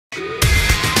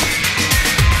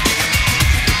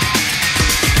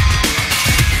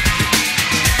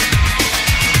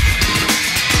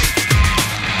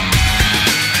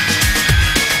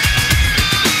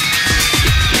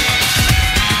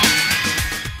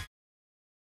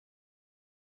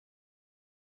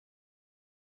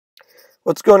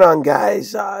What's going on,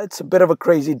 guys? It's a bit of a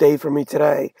crazy day for me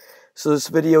today. So this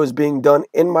video is being done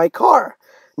in my car.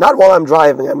 Not while I'm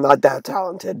driving. I'm not that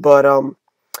talented, but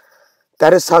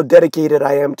that is how dedicated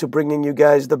I am to bringing you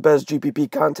guys the best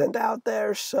GPP content out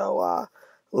there. So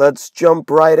let's jump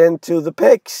right into the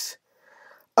picks.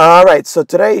 All right, so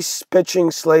today's pitching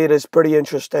slate is pretty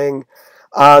interesting.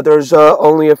 There's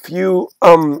only a few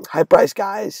high price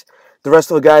guys. The rest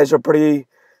of the guys are pretty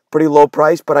low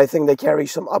price, but I think they carry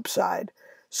some upside.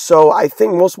 So I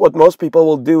think what most people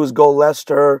will do is go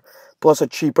Lester plus a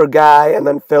cheaper guy and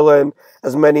then fill in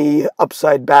as many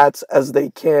upside bats as they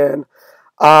can.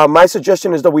 My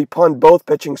suggestion is that we punt both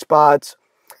pitching spots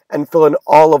and fill in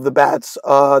all of the bats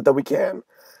that we can.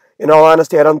 In all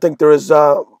honesty, I don't think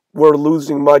we're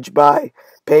losing much by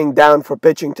paying down for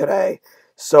pitching today.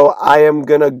 So I am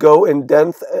gonna go in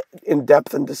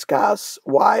depth and discuss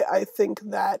why I think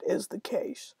that is the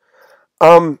case.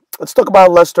 Let's talk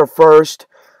about Lester first.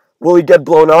 Will he get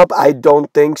blown up? I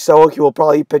don't think so. He will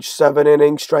probably pitch 7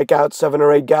 innings, strike out 7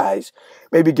 or 8 guys,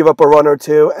 maybe give up a run or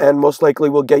two, and most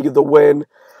likely will get you the win.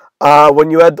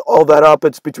 When you add all that up,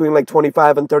 it's between like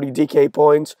 25 and 30 DK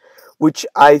points, which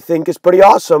I think is pretty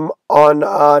awesome on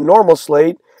a normal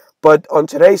slate. But on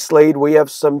today's slate, we have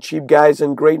some cheap guys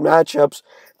and great matchups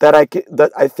that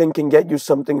I think can get you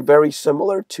something very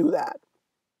similar to that.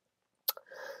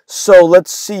 So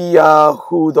let's see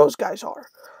who those guys are.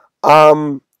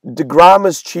 DeGrom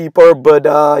is cheaper, but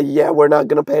yeah, we're not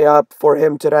going to pay up for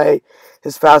him today.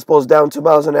 His fastball is down 2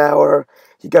 miles an hour.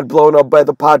 He got blown up by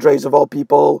the Padres, of all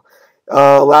people,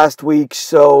 last week.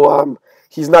 So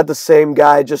he's not the same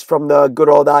guy just from the good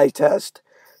old eye test.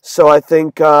 So I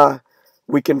think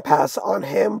we can pass on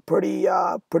him pretty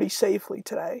safely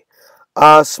today.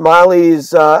 Smiley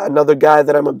is another guy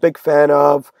that I'm a big fan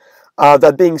of.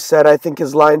 That being said, I think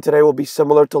his line today will be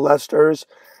similar to Lester's.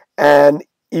 And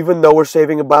even though we're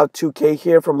saving about 2K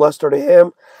here from Lester to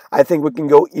him, I think we can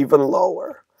go even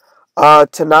lower.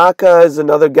 Tanaka is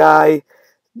another guy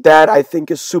that I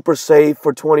think is super safe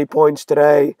for 20 points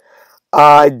today.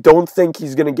 I don't think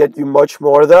he's going to get you much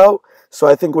more, though, so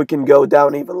I think we can go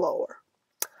down even lower.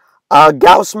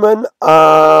 Gaussman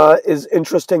is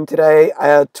interesting today.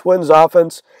 Twins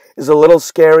offense is a little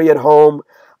scary at home.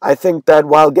 I think that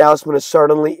while Gaussman is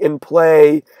certainly in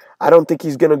play, I don't think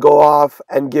he's going to go off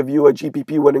and give you a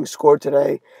GPP winning score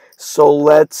today. So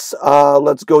let's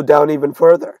go down even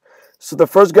further. So the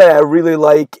first guy I really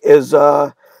like is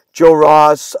Joe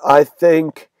Ross. I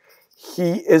think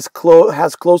he has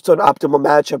close to an optimal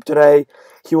matchup today.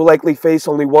 He will likely face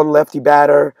only one lefty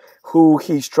batter who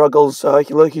he struggles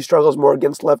more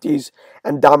against lefties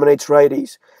and dominates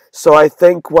righties. So I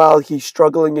think while he's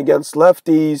struggling against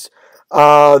lefties,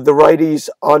 the righties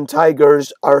on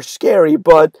Tigers are scary,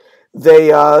 but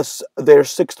they're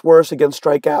sixth worst against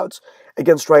strikeouts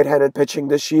against right-handed pitching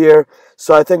this year.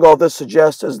 So I think all this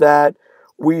suggests is that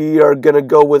we are going to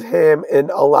go with him in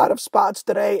a lot of spots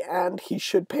today, and he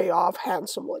should pay off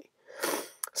handsomely.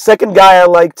 Second guy I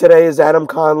like today is Adam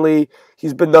Conley.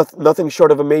 He's been nothing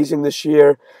short of amazing this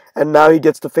year, and now he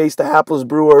gets to face the hapless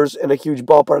Brewers in a huge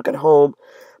ballpark at home.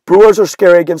 Brewers are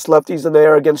scary against lefties than they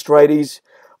are against righties,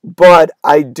 but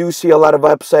I do see a lot of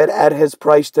upside at his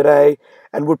price today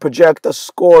and would project a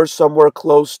score somewhere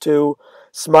close to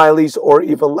Smiley's or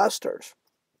even Lester's.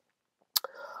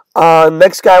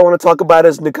 Next guy I want to talk about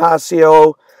is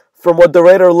Nicasio. From what the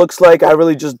radar looks like, I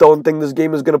really just don't think this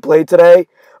game is going to play today.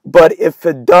 But if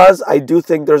it does, I do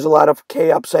think there's a lot of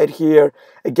K upside here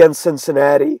against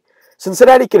Cincinnati.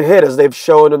 Cincinnati can hit, as they've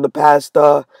shown in the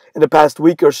past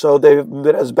week or so. They've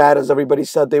been as bad as everybody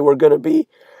said they were going to be.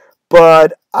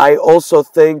 But I also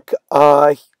think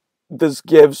this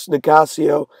gives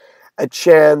Nicasio a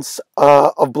chance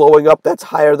of blowing up that's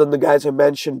higher than the guys I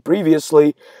mentioned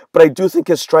previously. But I do think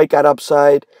his strikeout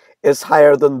upside is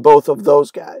higher than both of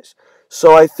those guys.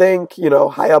 So I think,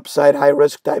 high upside, high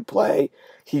risk type play.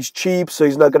 He's cheap, so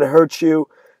he's not going to hurt you.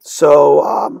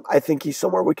 So I think he's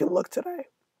somewhere we can look today.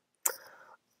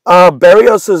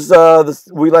 Berrios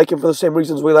is, we like him for the same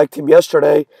reasons we liked him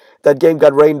yesterday. That game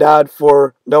got rained out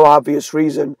for no obvious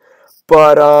reason.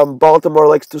 But Baltimore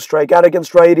likes to strike out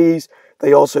against righties.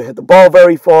 They also hit the ball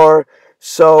very far.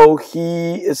 So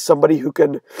he is somebody who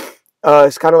can,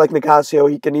 it's kind of like Nicasio.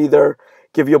 He can either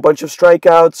give you a bunch of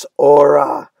strikeouts or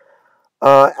a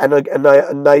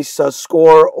nice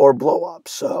score or blow up.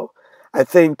 So I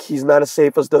think he's not as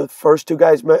safe as the first two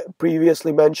guys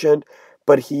previously mentioned,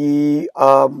 but he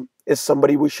is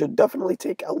somebody we should definitely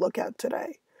take a look at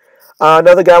today.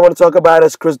 Another guy I want to talk about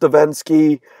is Chris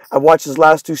Davinsky. I watched his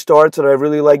last 2 starts, and I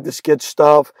really like the skid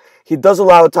stuff. He does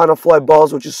allow a ton of fly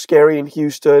balls, which is scary in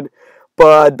Houston,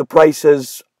 but the price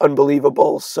is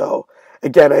unbelievable. So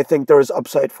again, I think there is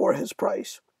upside for his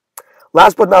price.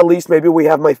 Last but not least, maybe we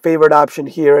have my favorite option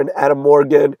here in Adam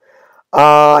Morgan.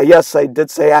 Yes, I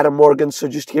did say Adam Morgan, so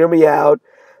just hear me out.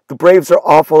 The Braves are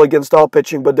awful against all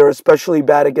pitching, but they're especially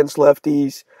bad against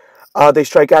lefties. They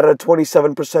strike out at a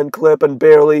 27% clip and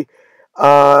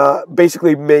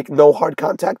basically make no hard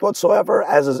contact whatsoever,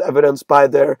 as is evidenced by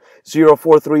their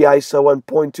 0.43 ISO and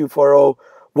 .240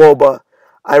 WOBA.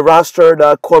 I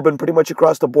rostered Corbin pretty much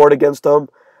across the board against them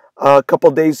a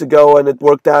couple days ago, and it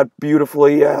worked out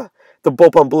beautifully. The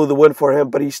bullpen blew the win for him,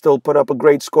 but he still put up a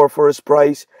great score for his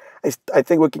price. I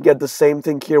think we can get the same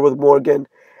thing here with Morgan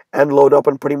and load up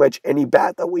on pretty much any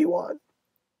bat that we want.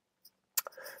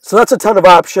 So that's a ton of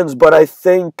options, but I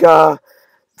think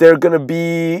they're going to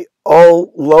be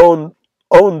all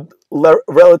owned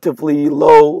relatively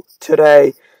low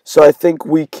today. So I think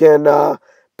we can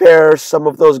pair some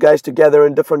of those guys together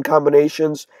in different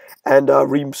combinations and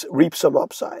reap some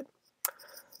upside.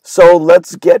 So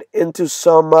let's get into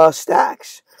some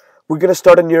stacks. We're going to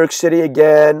start in New York City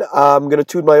again. I'm going to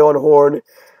toot my own horn.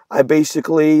 I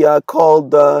basically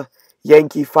called the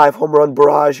Yankee 5-home run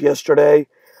barrage yesterday.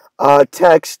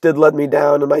 Tex did let me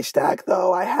down in my stack,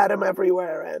 though. I had him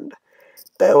everywhere, and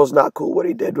that was not cool what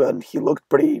he did, and he looked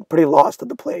pretty lost at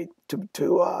the plate,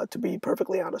 to be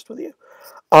perfectly honest with you.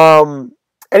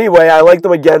 Anyway, I liked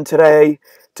him again today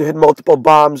to hit multiple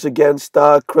bombs against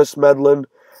Chris Medlin.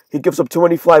 He gives up too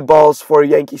many fly balls for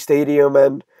Yankee Stadium,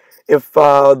 and if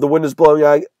the wind is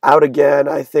blowing out again,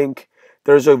 I think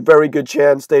there's a very good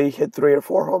chance they hit 3 or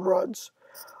 4 home runs.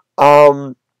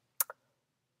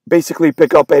 Basically,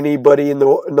 pick up anybody in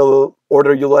the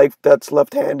order you like that's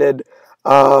left-handed.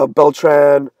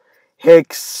 Beltran,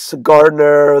 Hicks,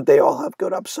 Gardner, they all have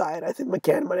good upside. I think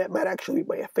McCann might actually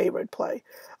be my favorite play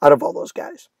out of all those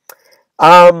guys.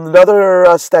 Another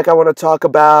stack I want to talk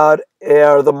about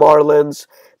are the Marlins.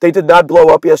 They did not blow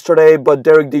up yesterday, but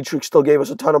Derek Dietrich still gave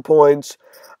us a ton of points.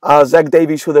 Zach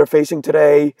Davies, who they're facing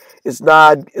today, is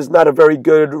not a very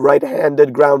good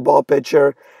right-handed ground ball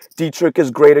pitcher. Dietrich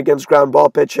is great against ground ball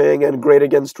pitching and great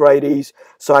against righties,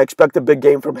 so I expect a big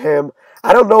game from him.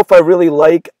 I don't know if I really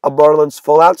like a Marlins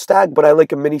full-out stack, but I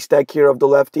like a mini stack here of the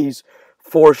lefties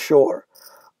for sure.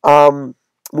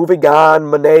 Moving on,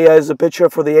 Manea is a pitcher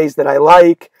for the A's that I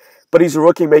like, but he's a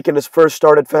rookie making his first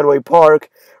start at Fenway Park.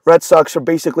 Red Sox are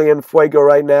basically in fuego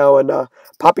right now, and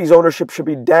Poppy's ownership should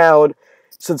be down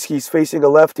since he's facing a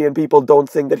lefty, and people don't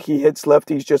think that he hits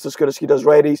lefties just as good as he does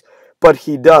righties, but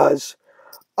he does.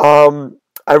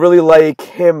 I really like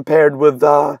him paired with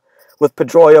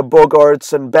Pedroia,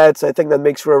 Bogarts, and Betts. I think that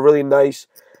makes for a really nice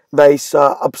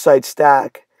upside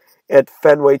stack at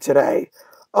Fenway today.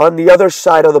 On the other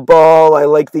side of the ball, I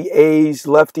like the A's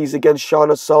lefties against Sean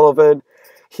O'Sullivan.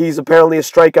 He's apparently a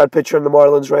strikeout pitcher in the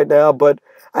Marlins right now, but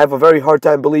I have a very hard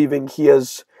time believing he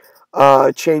has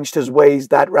changed his ways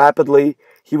that rapidly.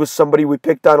 He was somebody we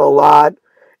picked on a lot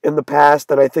in the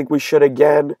past, and I think we should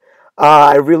again.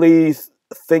 I really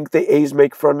think the A's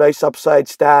make for a nice upside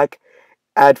stack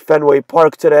at Fenway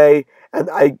Park today, and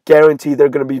I guarantee they're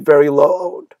going to be very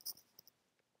low owned.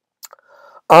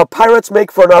 Pirates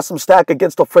make for an awesome stack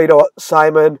against Alfredo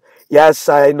Simon. Yes,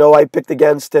 I know I picked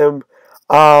against him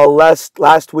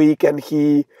last week, and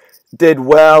he did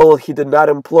well. He did not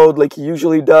implode like he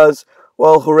usually does.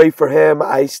 Well, hooray for him.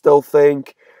 I still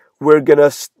think we're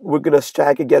gonna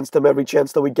stack against him every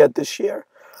chance that we get this year.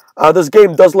 This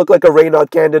game does look like a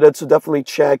rainout candidate, so definitely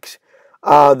check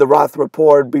the Roth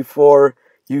report before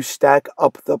you stack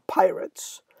up the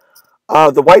Pirates.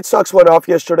 The White Sox went off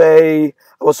yesterday.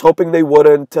 I was hoping they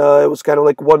wouldn't. It was kind of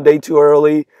like one day too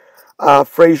early.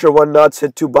 Frazier went nuts,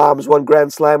 hit 2 bombs, 1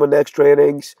 grand slam in the extra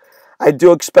innings. I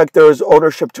do expect there is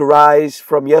ownership to rise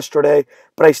from yesterday,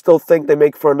 but I still think they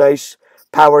make for a nice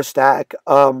power stack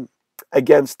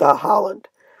against Holland.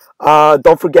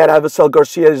 Don't forget, Avisel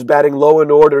Garcia is batting low in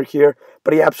order here,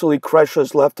 but he absolutely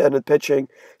crushes left-handed pitching,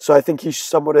 so I think he's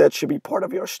somebody that should be part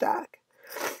of your stack.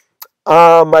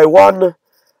 My one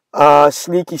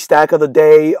sneaky stack of the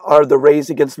day are the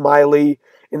Rays against Miley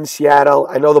in Seattle.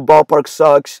 I know the ballpark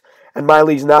sucks, and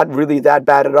Miley's not really that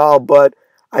bad at all, but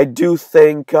I do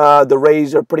think the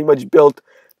Rays are pretty much built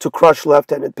to crush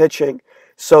left-handed pitching,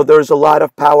 so there's a lot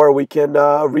of power we can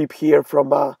reap here from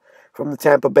the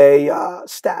Tampa Bay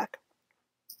stack.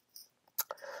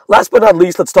 Last but not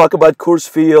least, let's talk about Coors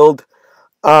Field,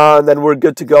 and then we're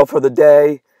good to go for the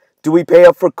day. Do we pay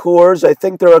up for Coors? I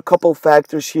think there are a couple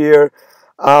factors here.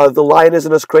 The line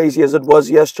isn't as crazy as it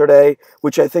was yesterday,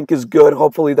 which I think is good.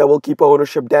 Hopefully that will keep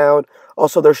ownership down.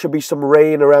 Also, there should be some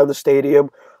rain around the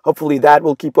stadium. Hopefully that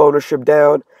will keep ownership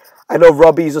down. I know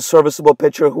Robbie is a serviceable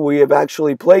pitcher who we have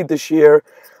actually played this year,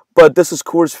 but this is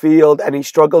Coors Field, and he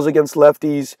struggles against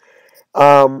lefties,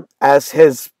 as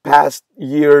his past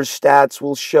year's stats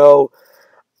will show.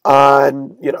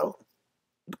 And,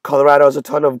 Colorado has a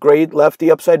ton of great lefty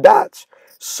upside bats.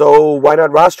 So why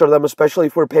not roster them, especially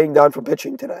if we're paying down for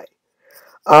pitching today?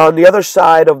 On the other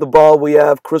side of the ball, we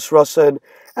have Chris Russin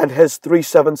and his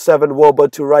 3.77 WOBA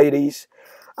to righties.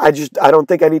 I don't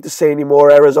think I need to say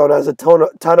anymore. Arizona has a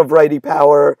ton of righty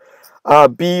power.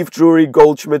 Beef, Drury,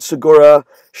 Goldschmidt, Segura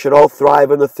should all thrive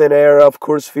in the thin air of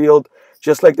Coors Field,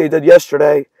 just like they did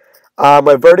yesterday.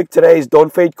 My verdict today is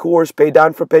don't fade Coors, pay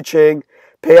down for pitching,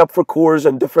 pay up for Coors,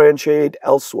 and differentiate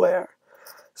elsewhere.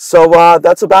 So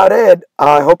that's about it.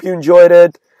 I hope you enjoyed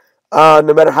it. No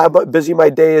matter how busy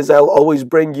my day is, I'll always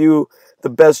bring you the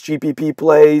best GPP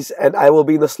plays, and I will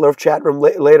be in the Slurf chat room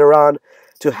later on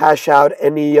to hash out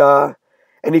any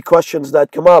questions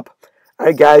that come up. All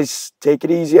right, guys, take it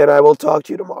easy, and I will talk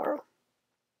to you tomorrow.